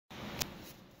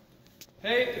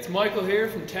Hey, it's Michael here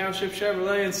from Township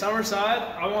Chevrolet in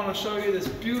Summerside. I want to show you this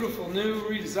beautiful new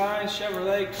redesigned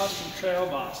Chevrolet Custom Trail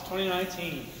Box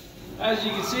 2019. As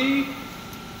you can see,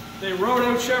 they wrote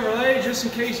out Chevrolet just in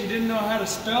case you didn't know how to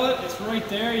spell it. It's right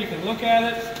there, you can look at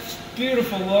it.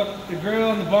 Beautiful look, the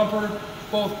grille and the bumper,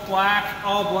 both black,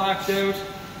 all blacked out.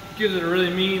 Gives it a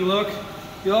really mean look.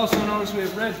 You'll also notice we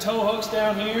have red tow hooks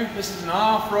down here. This is an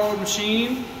off-road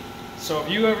machine, so if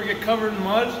you ever get covered in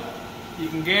mud, you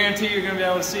can guarantee you're going to be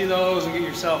able to see those and get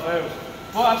yourself out.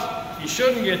 But you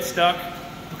shouldn't get stuck,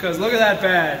 because look at that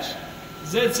badge.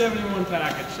 Z71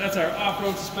 package. That's our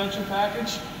off-road suspension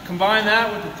package. Combine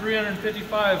that with the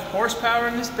 355 horsepower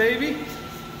in this baby,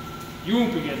 you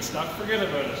won't be getting stuck. Forget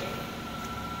about it.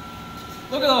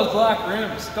 Look at those black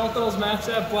rims. Don't those match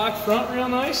that black front real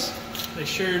nice? They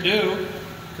sure do,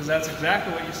 because that's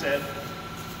exactly what you said.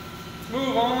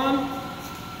 Move on.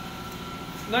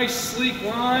 Nice sleek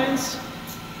lines.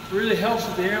 Really helps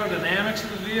with the aerodynamics of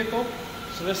the vehicle.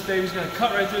 So this baby's going to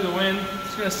cut right through the wind.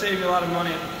 It's going to save you a lot of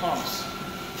money at the pumps.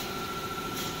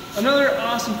 Another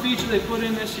awesome feature they put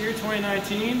in this year,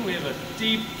 2019, we have a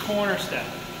deep corner step.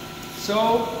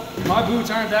 So my boots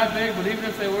aren't that big, but even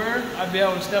if they were, I'd be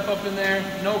able to step up in there,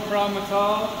 no problem at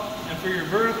all. And for your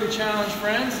vertically challenged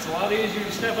friends, it's a lot easier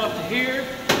to step up to here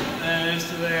than it is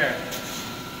to there.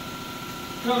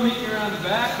 Come meet me around the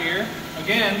back here.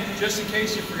 Again, just in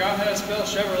case you forgot how to spell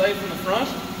Chevrolet from the front,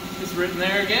 it's written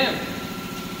there again.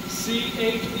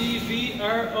 C-H-E-V-R-O-L-E-T,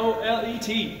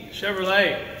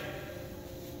 Chevrolet.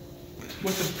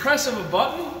 With the press of a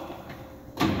button,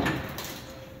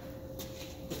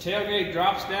 the tailgate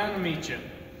drops down to meet you.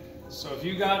 So if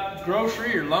you got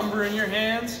grocery or lumber in your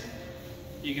hands,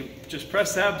 you can just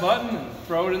press that button and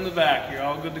throw it in the back. You're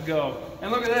all good to go.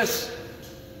 And look at this.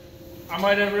 I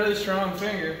might have a really strong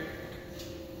finger,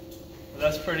 but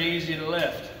that's pretty easy to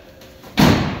lift.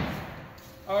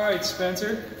 All right,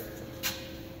 Spencer.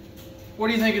 What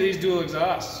do you think of these dual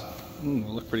exhausts?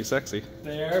 Look pretty sexy.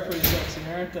 They are pretty sexy,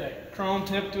 aren't they? Chrome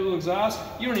tip dual exhaust.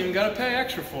 You don't even got to pay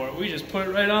extra for it. We just put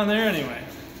it right on there anyway.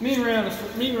 Meet around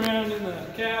in the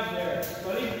cab there,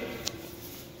 buddy.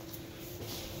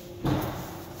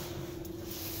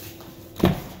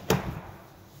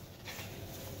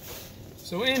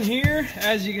 So in here,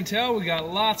 as you can tell, we got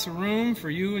lots of room for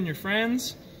you and your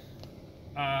friends.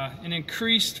 An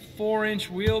increased 4-inch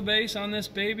wheelbase on this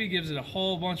baby gives it a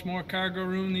whole bunch more cargo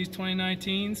room, these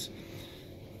 2019s.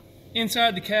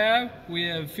 Inside the cab, we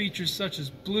have features such as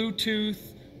Bluetooth,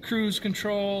 cruise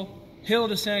control, hill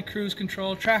descent cruise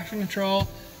control, traction control,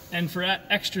 and for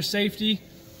extra safety,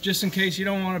 just in case you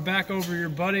don't want to back over your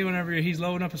buddy whenever he's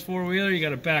loading up his four-wheeler, you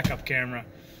got a backup camera.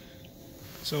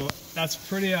 So that's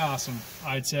pretty awesome,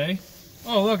 I'd say.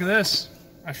 Oh, look at this.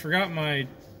 I forgot my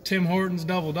Tim Hortons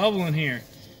double-double in here.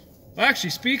 Well,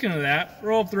 actually, speaking of that,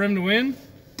 roll up the rim to win.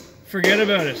 Forget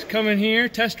about it. Come in here,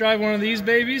 test drive one of these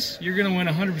babies. You're going to win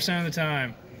 100% of the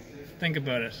time. Think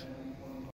about it.